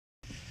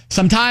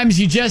Sometimes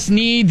you just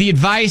need the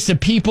advice of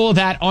people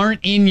that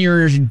aren't in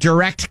your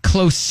direct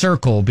close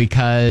circle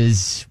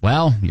because,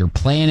 well, you're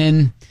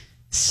planning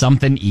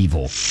something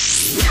evil.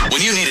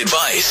 When you need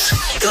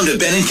advice, come to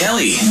Ben and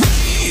Kelly.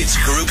 It's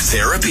Group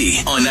Therapy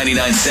on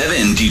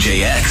 99.7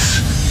 DJX.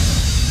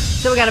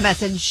 So we got a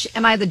message.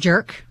 Am I the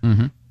jerk?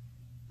 Mm-hmm.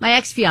 My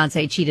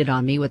ex-fiancé cheated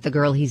on me with the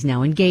girl he's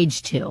now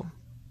engaged to.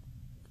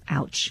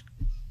 Ouch.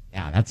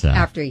 Yeah, that's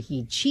After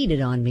he cheated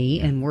on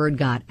me and word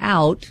got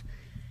out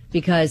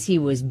because he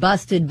was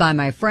busted by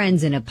my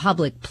friends in a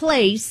public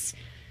place,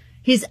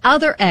 his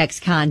other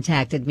ex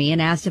contacted me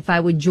and asked if I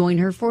would join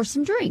her for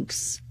some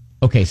drinks.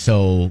 Okay,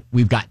 so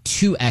we've got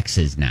 2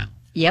 exes now.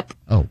 Yep.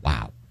 Oh,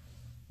 wow.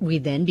 We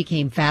then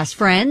became fast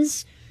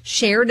friends,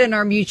 shared in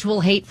our mutual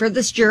hate for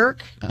this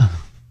jerk.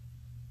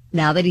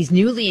 Now that he's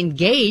newly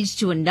engaged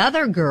to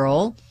another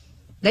girl,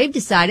 they've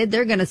decided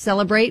they're going to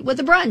celebrate with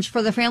a brunch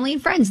for their family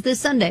and friends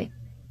this Sunday.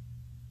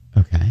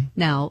 Okay.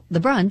 Now, the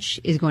brunch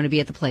is going to be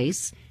at the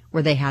place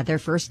where they had their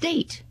first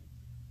date,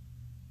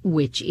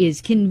 which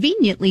is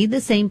conveniently the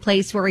same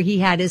place where he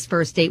had his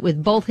first date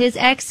with both his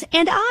ex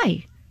and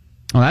I.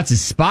 Oh, that's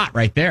his spot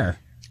right there.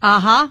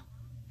 Uh-huh.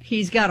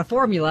 He's got a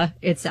formula,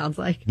 it sounds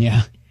like.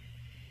 Yeah.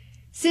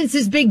 Since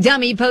his big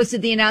dummy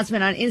posted the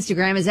announcement on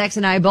Instagram, his ex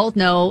and I both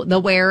know the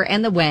where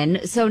and the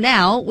when. So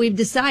now we've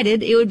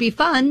decided it would be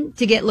fun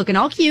to get looking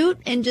all cute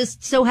and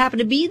just so happen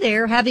to be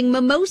there having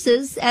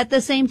mimosas at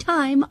the same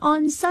time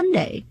on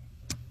Sunday.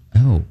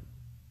 Oh.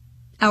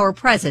 Our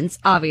presence,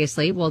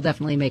 obviously, will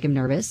definitely make him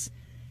nervous.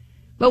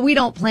 But we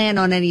don't plan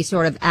on any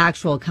sort of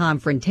actual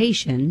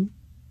confrontation.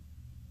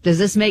 Does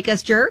this make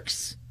us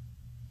jerks?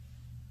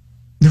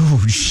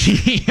 Oh,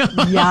 gee.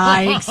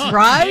 Yikes,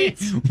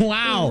 right?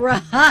 Wow.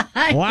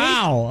 Right.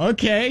 Wow.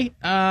 Okay.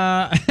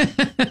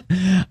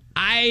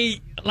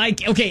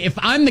 Okay, if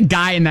I'm the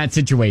guy in that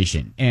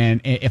situation and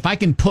if I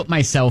can put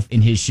myself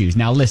in his shoes.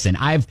 Now, listen,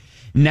 I've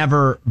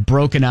never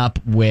broken up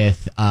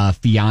with a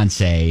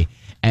fiance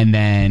and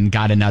then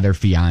got another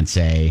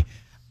fiance.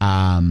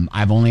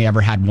 I've only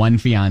ever had one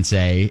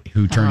fiance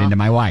who turned into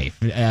my wife.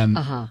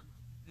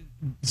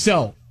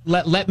 So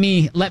let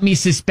me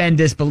suspend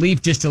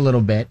disbelief just a little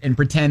bit and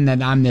pretend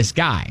that I'm this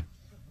guy.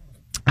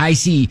 I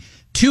see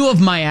 2 of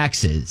my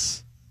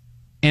exes,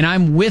 and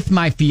I'm with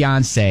my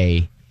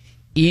fiance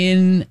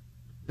in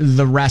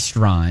the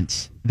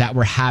restaurant that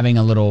we're having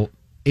a little.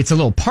 It's a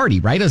little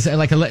party, right?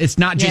 It's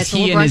not just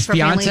he and his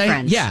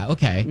fiance. Yeah.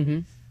 Okay. Mm-hmm.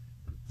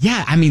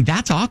 Yeah. I mean,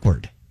 that's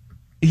awkward.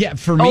 Yeah.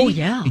 For me. Oh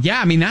yeah.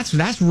 Yeah. I mean,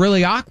 that's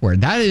really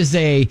awkward. That is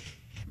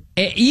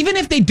even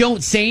if they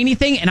don't say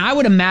anything, and I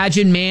would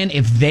imagine, man,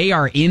 if they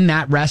are in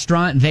that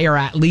restaurant, they are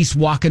at least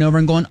walking over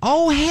and going,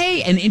 "Oh,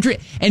 hey,"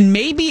 and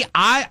maybe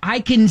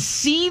I can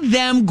see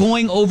them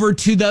going over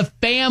to the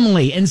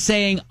family and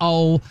saying,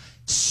 "Oh,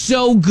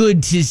 so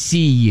good to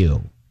see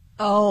you."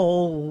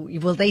 Oh,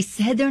 well, they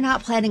said they're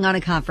not planning on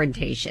a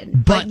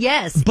confrontation, but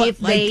yes, if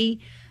they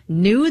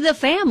knew the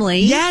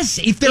family, yes,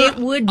 it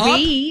would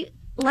be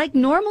like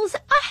normal.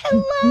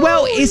 Hello.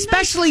 Well,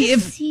 especially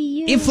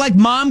if like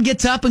mom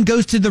gets up and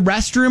goes to the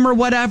restroom or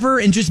whatever,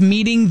 and just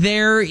meeting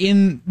there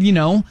in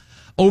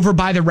over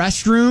by the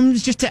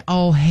restrooms, just to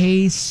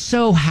hey,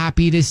 so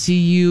happy to see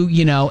you,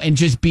 and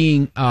just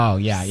being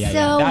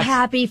so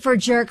happy for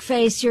jerk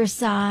face your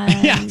son.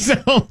 Yeah.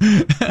 So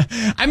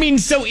I mean,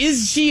 so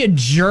is she a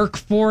jerk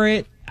for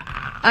it?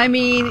 I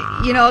mean,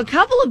 a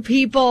couple of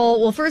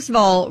people. Well, first of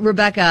all,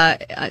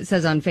 Rebecca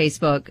says on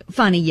Facebook,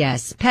 funny,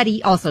 yes.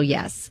 Petty, also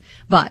yes.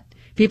 But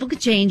people could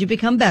change and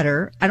become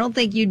better. I don't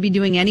think you'd be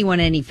doing anyone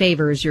any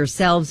favors,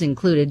 yourselves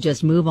included.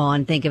 Just move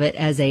on. Think of it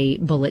as a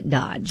bullet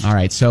dodge. All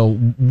right. So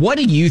what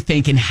do you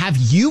think? And have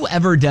you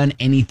ever done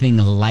anything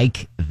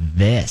like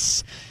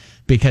this?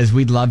 Because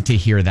we'd love to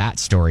hear that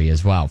story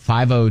as well.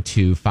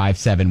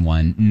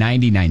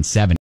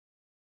 502-571-9970.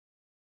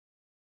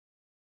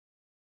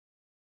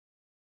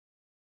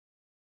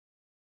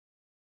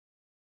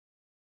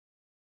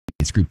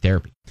 It's group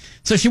therapy.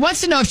 So she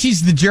wants to know if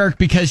she's the jerk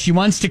because she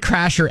wants to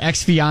crash her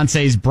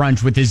ex-fiance's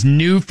brunch with his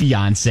new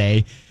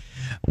fiance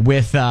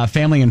with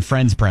family and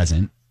friends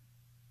present.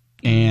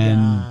 And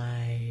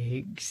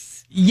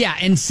yikes. Yeah,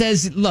 and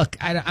says, look,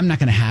 I'm not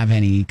going to have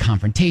any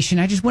confrontation.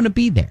 I just want to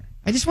be there.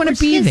 I just want to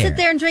be there. Sit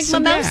there and drink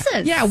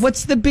mimosas. Yeah,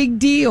 what's the big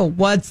deal?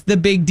 What's the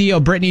big deal?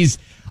 Brittany's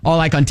all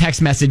like on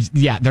text message.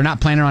 Yeah, they're not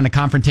planning on a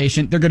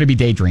confrontation. They're going to be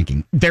day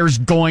drinking. There's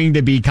going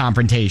to be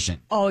confrontation.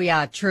 Oh,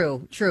 yeah,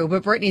 true.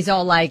 But Brittany's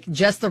all like,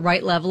 just the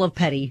right level of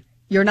petty.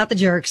 You're not the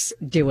jerks.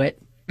 Do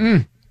it.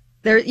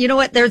 There, you know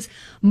what? There's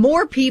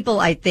more people,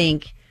 I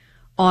think,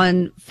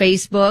 on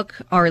Facebook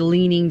are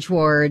leaning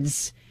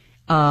towards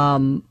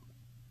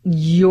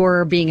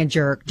you're being a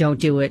jerk. Don't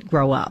do it.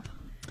 Grow up.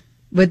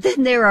 But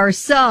then there are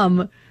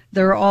some,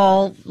 they're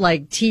all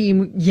like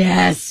team,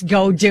 yes,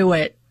 go do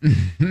it.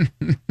 And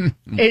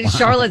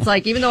Charlotte's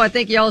like, even though I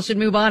think y'all should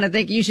move on, I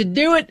think you should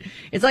do it.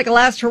 It's like a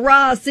last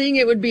hurrah. Seeing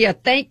it would be a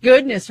thank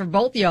goodness for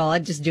both y'all.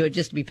 I'd just do it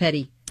just to be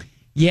petty.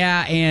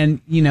 Yeah,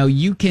 and,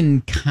 you can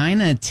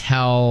kind of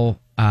tell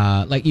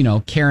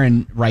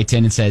Karen writes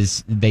in and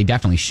says they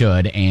definitely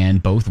should,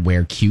 and both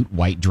wear cute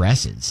white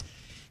dresses.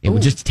 It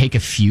would just take a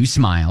few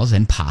smiles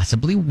and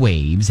possibly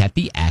waves at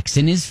the ex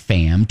and his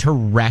fam to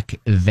wreck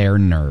their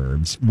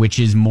nerves, which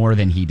is more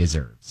than he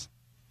deserves.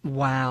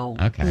 Wow.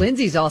 Okay.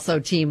 Lindsay's also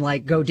team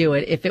go do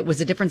it. If it was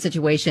a different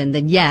situation,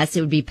 then yes,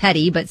 it would be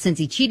petty. But since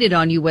he cheated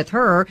on you with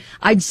her,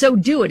 I'd so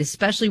do it,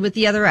 especially with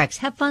the other ex.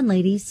 Have fun,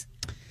 ladies.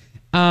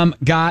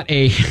 Got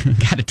a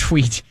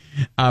tweet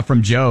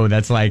from Joe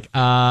that's like,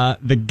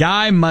 the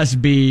guy must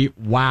be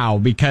wow,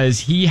 because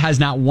he has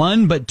not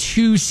one but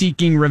two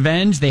seeking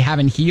revenge. They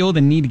haven't healed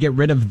and need to get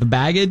rid of the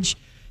baggage.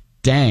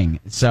 Dang.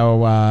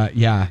 So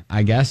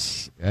I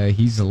guess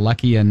he's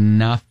lucky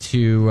enough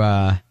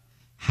to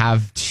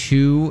have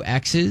two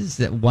exes,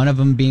 that one of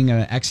them being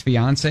an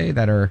ex-fiance,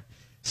 that are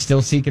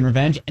still seeking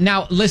revenge.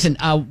 Now, listen,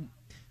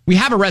 we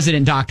have a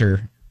resident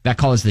doctor that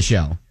calls the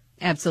show.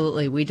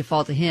 Absolutely. We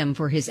default to him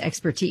for his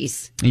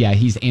expertise. Yeah,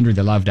 he's Andrew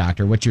the Love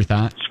Doctor. What's your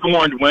thought?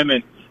 Scorned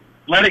women,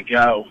 let it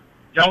go.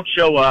 Don't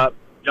show up.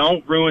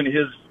 Don't ruin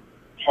his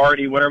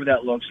party, whatever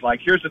that looks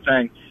like. Here's the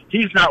thing.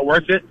 He's not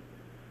worth it.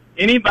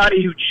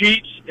 Anybody who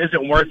cheats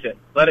isn't worth it.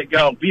 Let it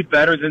go. Be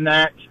better than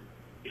that.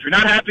 If you're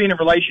not happy in a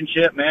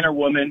relationship, man or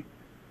woman,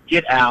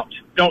 get out.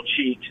 Don't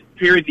cheat.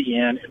 Period. The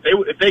end.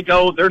 If they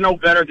go, they're no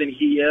better than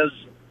he is.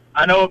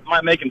 I know it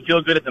might make him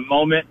feel good at the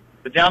moment,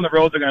 but down the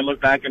road they're going to look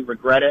back and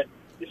regret it.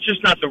 It's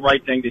just not the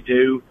right thing to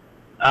do.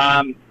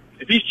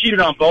 If he's cheated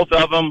on both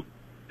of them,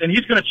 then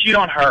he's going to cheat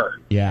on her.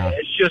 Yeah.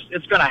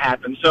 It's going to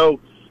happen. So,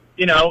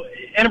 in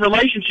a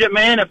relationship,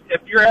 man,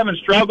 if you're having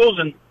struggles,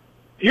 and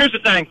here's the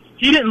thing,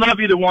 he didn't love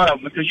either one of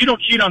them, because you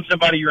don't cheat on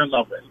somebody you're in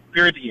love with.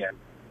 Period. The end.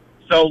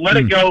 So let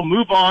it go,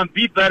 move on,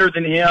 be better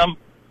than him,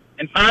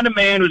 and find a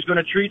man who's going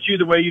to treat you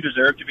the way you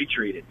deserve to be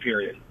treated.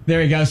 Period.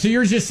 There you go. So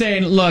you're just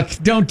saying, look,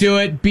 don't do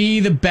it. Be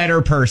the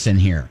better person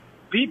here.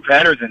 Be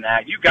better than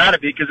that. You got to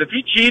be, because if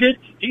he cheated,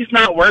 he's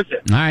not worth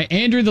it. All right,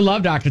 Andrew the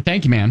Love Doctor,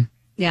 thank you, man.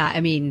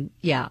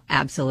 Yeah,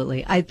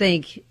 absolutely. I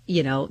think,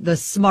 the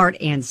smart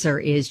answer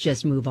is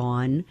just move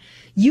on.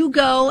 You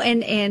go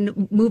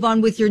and move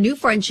on with your new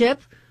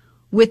friendship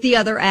with the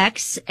other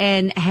ex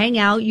and hang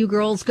out. You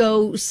girls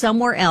go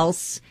somewhere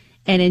else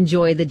and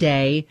enjoy the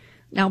day.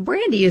 Now,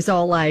 Brandy is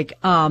all like,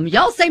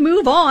 y'all say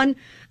move on.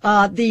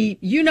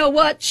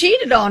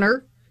 Cheated on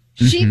her.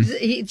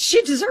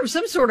 She deserves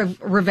some sort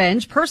of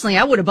revenge. Personally,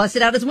 I would have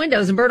busted out his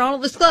windows and burned all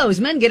of his clothes.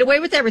 Men get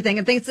away with everything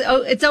and think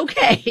it's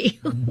okay.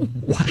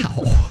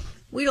 Wow.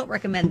 We don't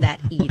recommend that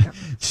either.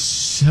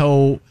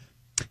 So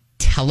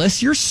tell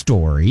us your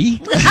story.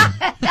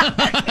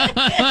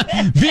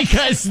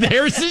 Because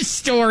there's a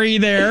story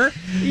there.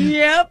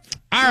 Yep.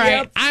 All right.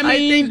 Yep.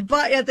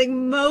 I think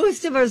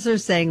most of us are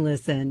saying,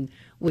 listen,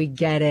 we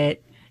get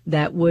it.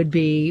 That would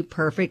be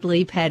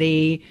perfectly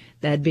petty.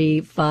 That'd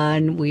be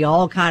fun. We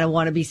all kind of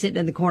want to be sitting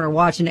in the corner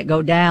watching it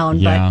go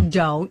down, but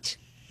don't.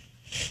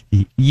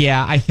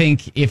 Yeah, I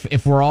think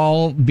if we're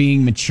all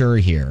being mature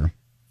here.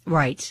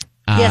 Right.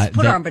 Yes,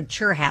 put our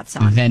mature hats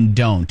on. Then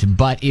don't.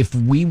 But if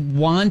we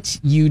want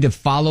you to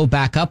follow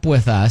back up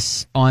with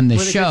us on the show.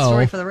 With a good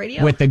story for the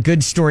radio? With a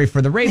good story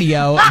for the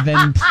radio,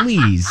 then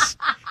please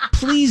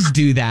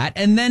do that.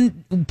 And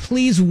then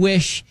please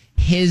wish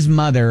his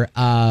mother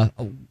a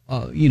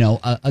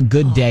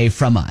good day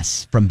from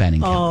us, from Ben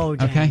and Kelly. Oh,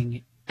 dang.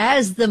 Okay?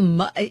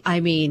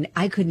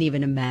 I couldn't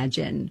even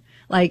imagine.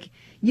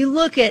 You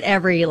look at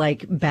every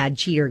bad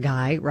cheater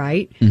guy,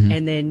 right? Mm-hmm.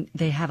 And then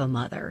they have a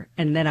mother.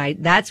 And then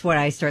that's what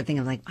I start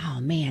thinking of, oh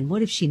man,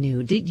 what if she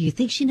knew? Do you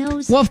think she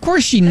knows? Well, of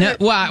course she knows.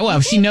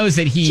 Well, she knows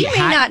that she may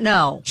not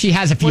know. She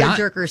has a fiance. What a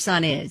jerk her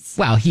son is.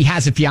 Well, he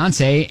has a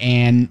fiance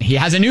and he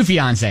has a new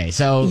fiance.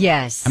 So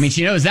yes,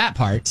 she knows that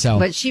part. So,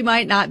 but she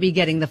might not be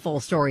getting the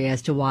full story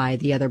as to why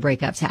the other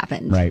breakups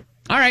happened. Right.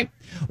 All right.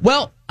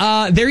 Well,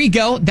 there you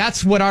go.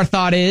 That's what our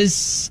thought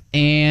is,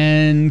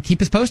 and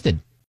keep us posted.